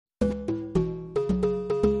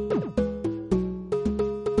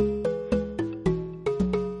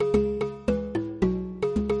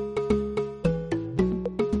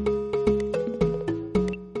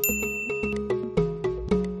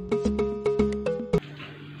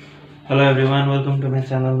Hello everyone, welcome to my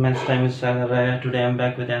channel Maths Time with Sagar Raya. Today I am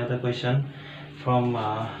back with another question from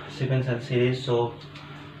sequence and series. So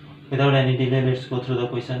without any delay, let's go through the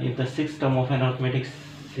question. If the sixth term of an arithmetic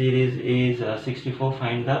series is 64,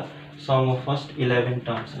 find the sum of first 11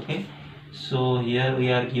 terms. Okay, so here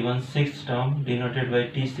we are given sixth term denoted by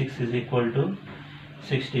T6 is equal to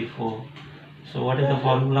 64. So what is the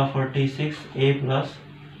formula for T6? A plus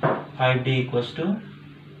 5D equals to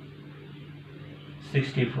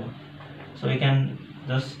 64. So we can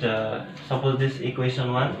just suppose this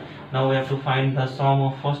equation 1. Now we have to find the sum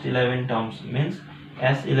of first 11 terms, means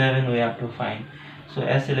S11 we have to find. So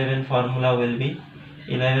S11 formula will be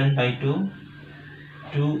 11 by 2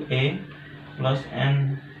 2a plus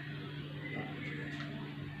n.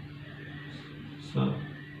 So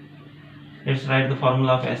let's write the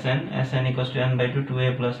formula of Sn equals to n by 2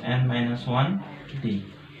 2a plus n minus 1 d.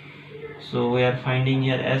 So we are finding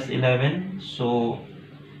here S11. So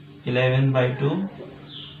 11 by 2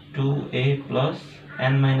 2a plus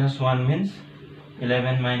n minus 1 means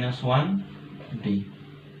 11 minus 1 d.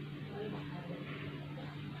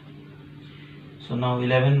 So now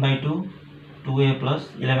 11 by 2 2a plus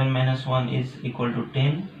 11 minus 1 is equal to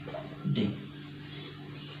 10 d.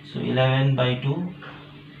 So 11 by 2,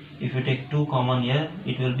 if you take 2 common here,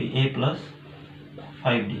 it will be a plus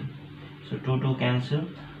 5d. So 2 cancel.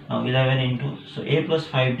 Now 11 into, so a plus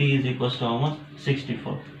 5d is equals to how much?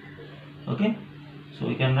 64. Okay, so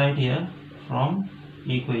we can write here from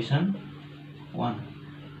equation 1.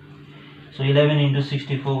 So 11 into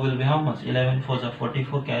 64 will be how much? 11 4s are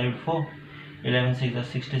 44, carried 4. 11 6 are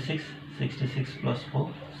 66. 66 plus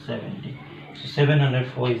 4, 70. So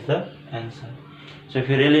 704 is the answer. So if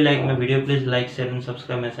you really like my video, please like, share and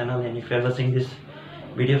subscribe my channel. And if you are watching this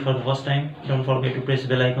video for the first time, don't forget to press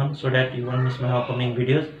bell icon so that you won't miss my upcoming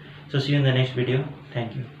videos. So see you in the next video.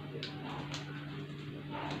 Thank you.